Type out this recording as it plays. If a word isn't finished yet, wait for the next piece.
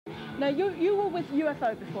Now, you were with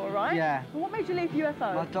UFO before, right? Yeah. And what made you leave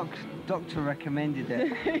UFO? My doctor recommended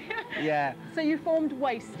it. Yeah. So you formed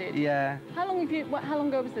Waysted? Yeah. How long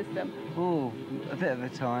ago was this then? Oh, a bit of a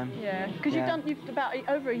time. Yeah, because you've about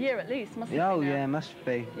over a year at least, mustn't it? Oh, yeah, must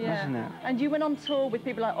be, mustn't it? And you went on tour with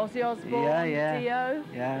people like Ozzy Osbourne, Dio.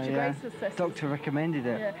 Yeah, Great success. Doctor recommended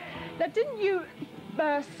it. Yeah. Now, didn't you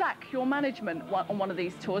sack your management on one of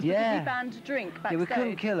these tours because he banned drink backstage? Yeah, we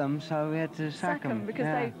couldn't kill them, so we had to sack them. Because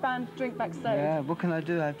they banned drink backstage. Yeah, what can I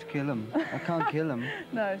do? I have to kill them. I can't kill them.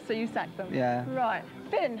 No, so you sacked them. Yeah. Right.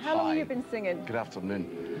 Finn, how long have you been singing? Good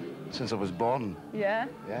afternoon. Since I was born. Yeah?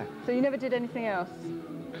 Yeah. So you never did anything else?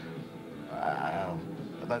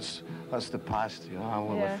 That's the past, you know. I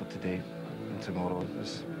want to live for today and tomorrow.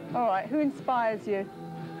 All right. Who inspires you?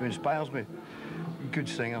 Who inspires me? Good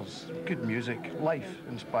singers, good music, life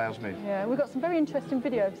inspires me. Yeah, we've got some very interesting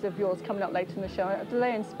videos of yours coming up later in the show. Do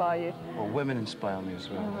they inspire you? Well, women inspire me as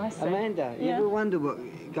well. Oh, I see. Amanda, you ever wonder what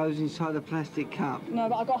goes inside a plastic cup? No,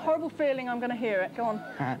 but I've got a horrible feeling I'm going to hear it. Go on.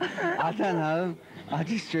 I don't know. I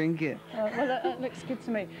just drink it. Well, that looks good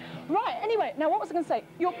to me. Right, anyway, now what was I going to say?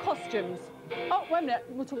 Your costumes. Oh, wait a minute.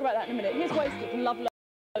 We'll talk about that in a minute. Here's Waysted from Love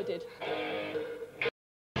Loaded.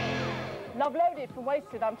 Love Loaded from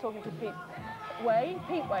Waysted. I'm talking to Pete Way,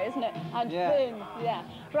 isn't it? And Finn,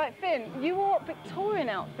 Right, Finn, you wore a Victorian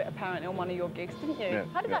outfit apparently on one of your gigs, didn't you? Yeah,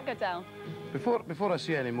 how did that go down? Before I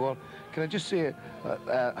say any more, can I just say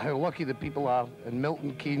how lucky the people are in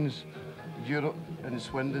Milton Keynes, Europe and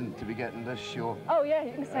Swindon to be getting this show. Oh yeah,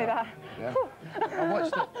 you can say that. Yeah.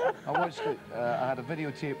 I watched it. I had a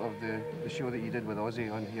videotape of the show that you did with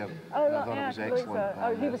Ozzy on here. Oh, and I thought it was excellent.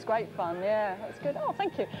 Oh, he was great fun, yeah, that's good. Oh,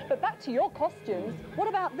 thank you. But back to your costumes, what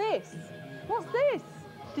about this? What's this?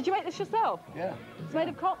 Did you make this yourself? Yeah. It's made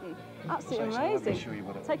of cotton. Absolutely amazing. Let me show you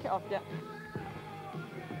what it is. Take it off, yeah.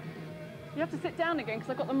 You have to sit down again because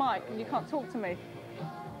I've got the mic and you can't talk to me.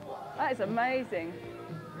 That is amazing.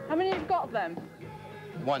 How many have you got of them?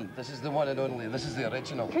 One. This is the one and only. This is the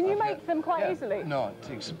original. Can you make them quite easily? No, it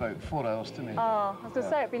takes about 4 hours to make. Oh, I was going to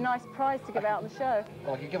say, it'd be a nice prize to give out on the show.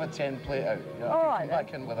 Well, I could give a 10 plate out. Yeah, all right, come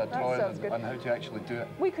back in with a drawing on how to actually do it.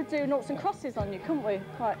 We could do noughts and crosses on you, couldn't we?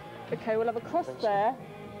 Right, okay, we'll have a cross there.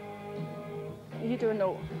 You do a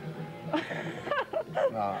nought.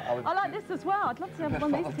 No, I like this as well. I'd love to have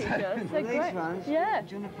one of these t-shirts. They're great. Ones? Yeah.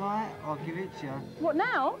 Do you want to buy it? I'll give it to you. What,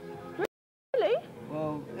 now? Really?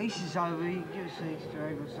 Well, Easter's over, you can give us an Easter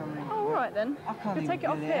egg or something. Oh, all right then. I can't even take it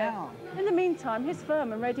off here. Out. In the meantime, he's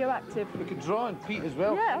firm and radioactive. We could draw on Pete as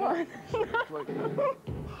well. Yeah, all right.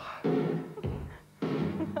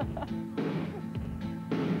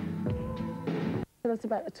 Tell us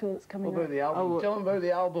about the tour that's coming up. What about the album? Tell them about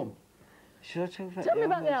the album. Should I talk about Tell me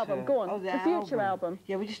about the album. Go on. Oh, the future album.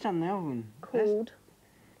 Yeah, we just done the album. Called?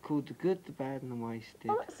 Called The Good, The Bad and The Waysted.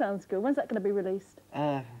 Oh, that sounds good. When's that going to be released?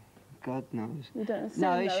 God knows. You don't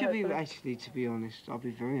know. No, it should be, actually, to be honest, I'll be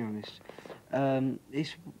very honest.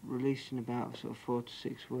 It's released in about sort of 4 to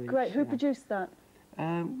 6 weeks. Great. Who produced that?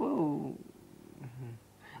 Well,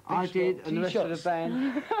 I did, and the rest of the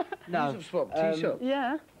band. No. T-shirts.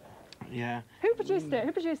 Yeah. Yeah. Who produced it?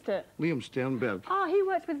 Who produced it? Liam Sternberg. Ah, he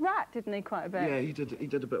worked with Rat, didn't he, quite a bit? Yeah, he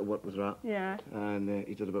did a bit of work with Rat. Yeah. And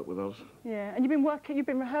he did a bit with us. Yeah, and you've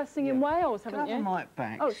been rehearsing in Wales, haven't you? Can I have the mic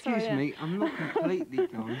back? Oh, excuse me, I'm not completely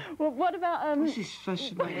gone. Well, what about This is supposed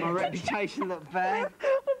to make my reputation look bad. I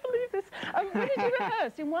can't believe this. Where did you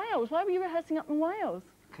rehearse? In Wales? Why were you rehearsing up in Wales?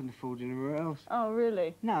 Couldn't afford anywhere else. Oh,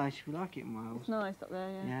 really? No, I should like it in Wales. It's nice up there,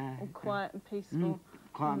 yeah. Yeah. All quiet and peaceful.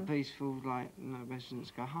 Quiet and peaceful, like,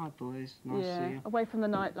 residents go, hi boys, nice to see you. Away from the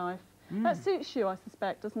nightlife. That suits you, I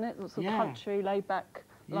suspect, doesn't it? Sort of country, laid-back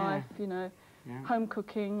life, you know, home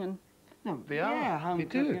cooking and... No, they are. Yeah, home they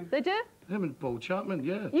cooking. do. They do? Him and Paul Chapman,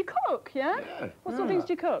 yeah. You cook, yeah? Yeah. What sort of things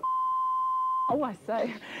do you cook? Oh, I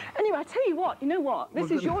say. Anyway, I tell you what,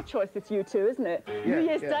 this is your choice, it's you two, isn't it? New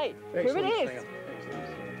Year's Day. Excellent Here it is. singer.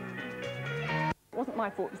 It wasn't my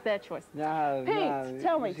fault, it was their choice. No, Pete,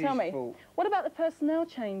 tell me. Fault. What about the personnel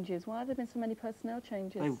changes? Why have there been so many personnel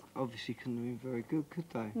changes? They obviously couldn't have been very good, could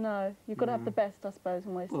they? No, you've got to have the best, I suppose,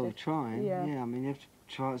 in Waysted. Well, trying. Yeah. I mean, you have to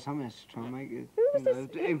try. Someone has to try and make it. Who was this?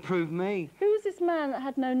 Improve me. Who was this man that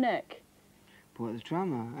had no neck? What, the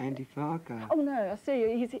drummer, Andy Parker. Oh no, I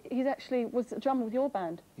see. He's actually was a drummer with your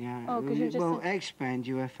band. Yeah. Oh, because you just. Well, ex-band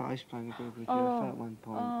UFO. I was playing a group with UFO at one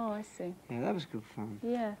point. Oh, I see. Yeah, that was good fun.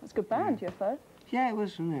 Yeah, it was a good band, UFO. Yeah, it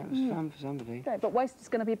was, wasn't it? It was fun for somebody. Great, but Wasted's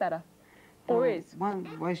going to be better. Or is? One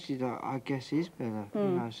Waysted, I guess, is better, you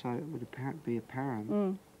know, so it would be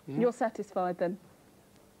apparent. You're satisfied then?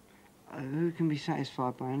 Who can be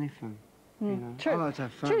satisfied by anything? You know? True. I like to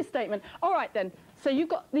have fun. True statement. All right then. So you've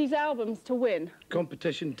got these albums to win.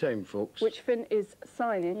 Competition time, folks. Which Finn is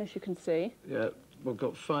signing, as you can see. Yeah, we've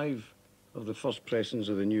got 5 of the first pressings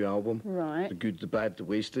of the new album. Right. The Good, the Bad, the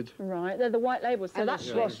Wasted. Right, they're the white labels, so and that's...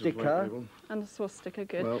 a swastika. And a swastika,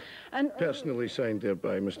 good. Well, and personally signed there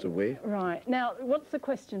by Mr. Way. Right, now, what's the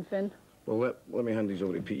question, Finn? Well, let me hand these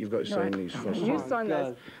over to Pete. You've got to sign these first. You sign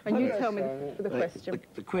those, and you tell me the Right, question.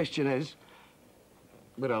 the question is...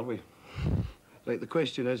 Where are we? Right, the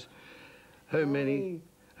question is, how many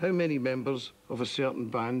members of a certain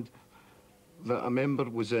band that a member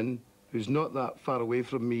was in, who's not that far away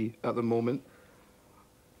from me at the moment,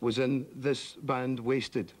 was in this band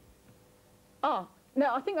Waysted? Ah,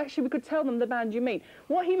 now I think actually we could tell them the band you mean.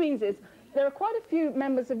 What he means is, there are quite a few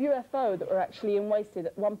members of UFO that were actually in Waysted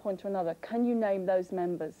at one point or another. Can you name those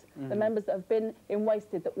members? The members that have been in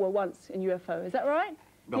Waysted that were once in UFO, is that right?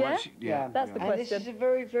 Well, yeah? That's the question. And this is a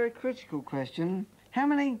very, very critical question. How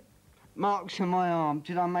many marks on my arm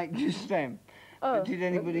did I make just then? Oh. Did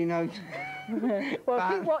anybody notice? Well,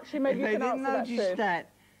 keep watching, maybe you can answer that too. If they didn't notice that,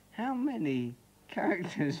 how many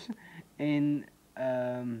characters in,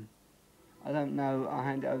 I don't know, I'll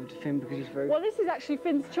hand it over to Finn because he's very... Well, this is actually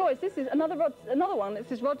Finn's choice. This is another one.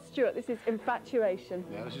 This is Rod Stewart. This is Infatuation.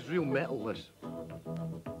 Yeah, this is real metal, this.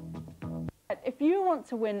 If you want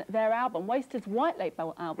to win their album, Wasted's white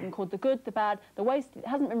label album called The Good, The Bad, The Wasted, it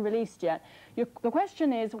hasn't been released yet. The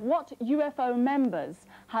question is, what UFO members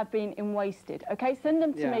have been in Waysted? OK, send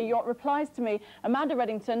them to me. Your replies to me, Amanda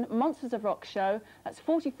Reddington, Monsters of Rock Show. That's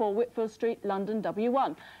 44 Whitfield Street, London,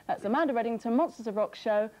 W1. That's Amanda Reddington, Monsters of Rock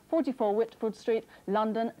Show, 44 Whitfield Street,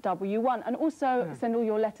 London, W1. And also send all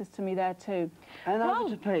your letters to me there too. And over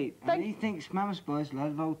to Pete. And he thinks Mama's Boy's a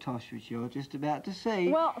load of old tosh, which you're just about to see.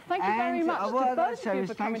 Well, thank you very much to both of you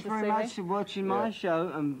for coming to see me. Thanks very much for watching my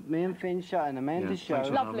show and me and Finn's show and Amanda's show. Thanks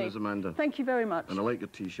for having us, Amanda. Thank you very much. And I like your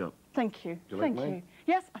T-shirt. Thank you. Do you like Thank mine? you.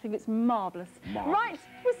 Yes, I think it's marvellous. Right,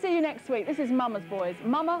 we'll see you next week. This is Mama's Boys.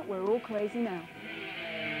 Mama, we're all crazy now.